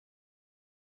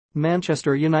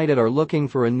Manchester United are looking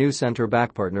for a new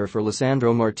centre-back partner for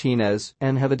Lisandro Martinez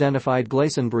and have identified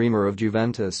Gleison Bremer of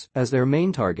Juventus as their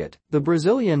main target. The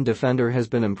Brazilian defender has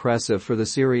been impressive for the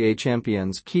Serie A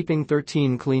champions, keeping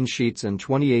 13 clean sheets in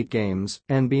 28 games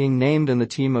and being named in the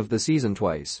team of the season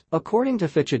twice. According to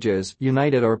Fichajes,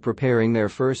 United are preparing their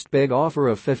first big offer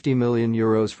of €50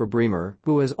 million for Bremer,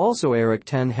 who is also Erik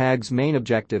Ten Hag's main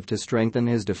objective to strengthen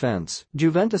his defense.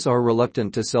 Juventus are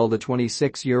reluctant to sell the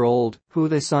 26-year-old, who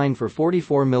they signed for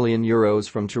 €44 million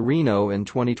from Torino in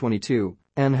 2022,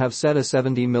 and have set a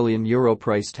 €70 million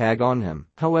price tag on him.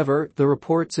 However, the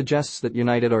report suggests that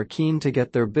United are keen to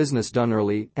get their business done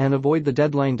early and avoid the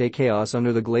deadline day chaos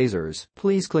under the Glazers.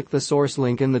 Please click the source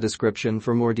link in the description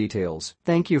for more details.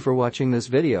 Thank you for watching this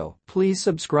video. Please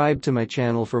subscribe to my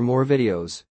channel for more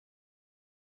videos.